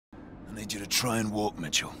I need you to try and walk,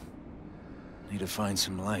 Mitchell. Need to find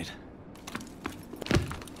some light.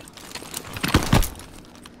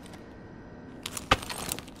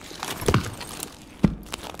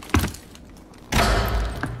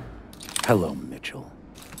 Hello, Mitchell.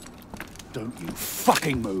 Don't you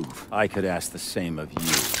fucking move. I could ask the same of you.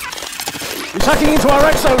 He's hacking into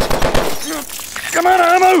our exos! Come on,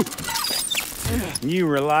 ammo! You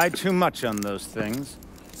rely too much on those things.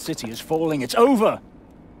 City is falling, it's over!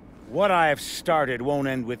 What I have started won't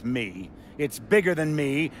end with me. It's bigger than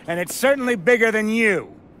me, and it's certainly bigger than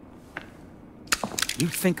you. You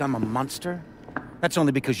think I'm a monster? That's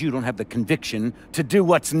only because you don't have the conviction to do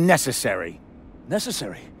what's necessary.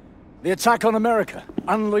 Necessary? The attack on America,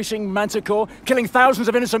 unleashing Manticore, killing thousands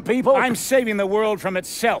of innocent people? I'm saving the world from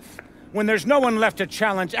itself. When there's no one left to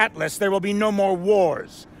challenge Atlas, there will be no more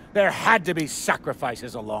wars. There had to be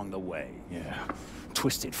sacrifices along the way. Yeah.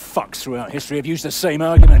 Twisted fucks throughout history have used the same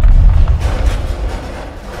argument.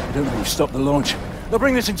 I don't know who stopped the launch. They'll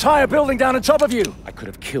bring this entire building down on top of you! I could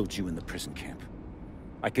have killed you in the prison camp.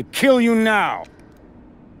 I could kill you now.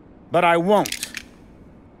 But I won't.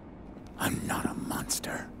 I'm not a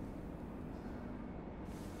monster.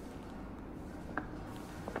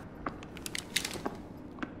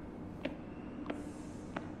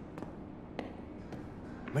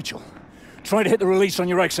 Mitchell, try to hit the release on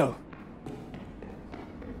your exo.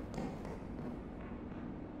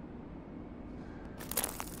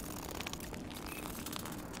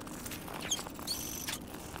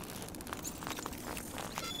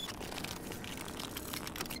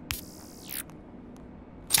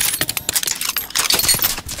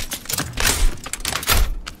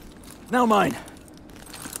 Now mine.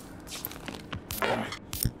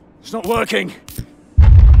 It's not working.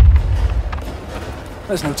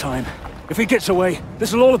 There's no time. If he gets away,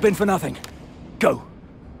 this will all have been for nothing. Go.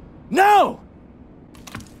 Now!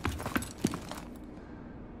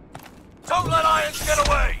 Don't let Irons get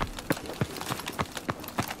away!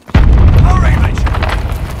 Hurry,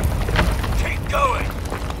 Mitchell! Keep going!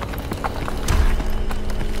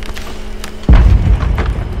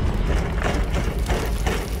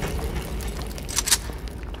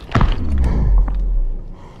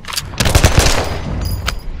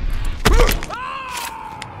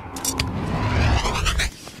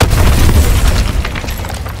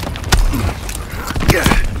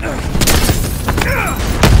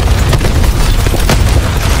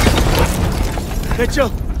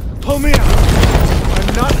 Mitchell, pull me out.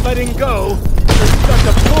 I'm not letting go. You've got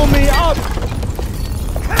to pull me up.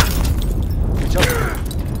 Mitchell,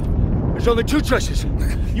 there's only two choices.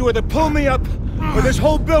 You either pull me up, or this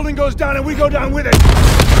whole building goes down and we go down with it.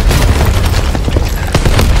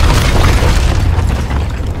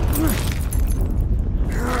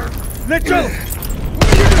 Mitchell! What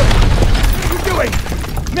are you doing?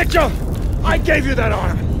 Mitchell! I gave you that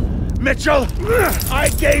arm! Mitchell! I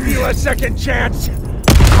gave you a second chance!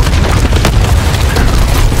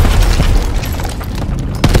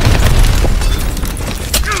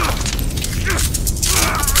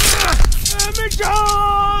 Mitchell!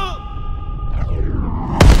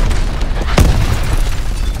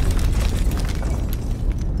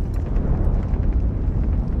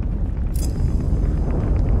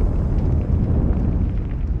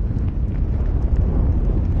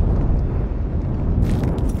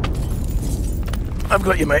 I've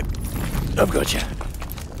got you, mate. I've got you.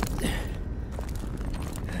 It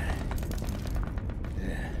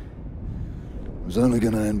was only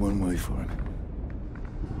gonna end one way for him.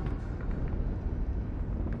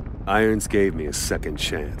 Irons gave me a second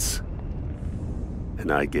chance, and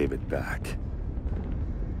I gave it back.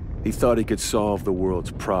 He thought he could solve the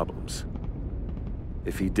world's problems.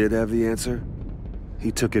 If he did have the answer, he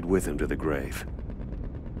took it with him to the grave.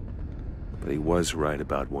 But he was right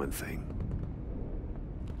about one thing.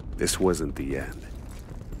 This wasn't the end.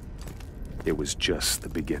 It was just the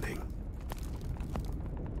beginning.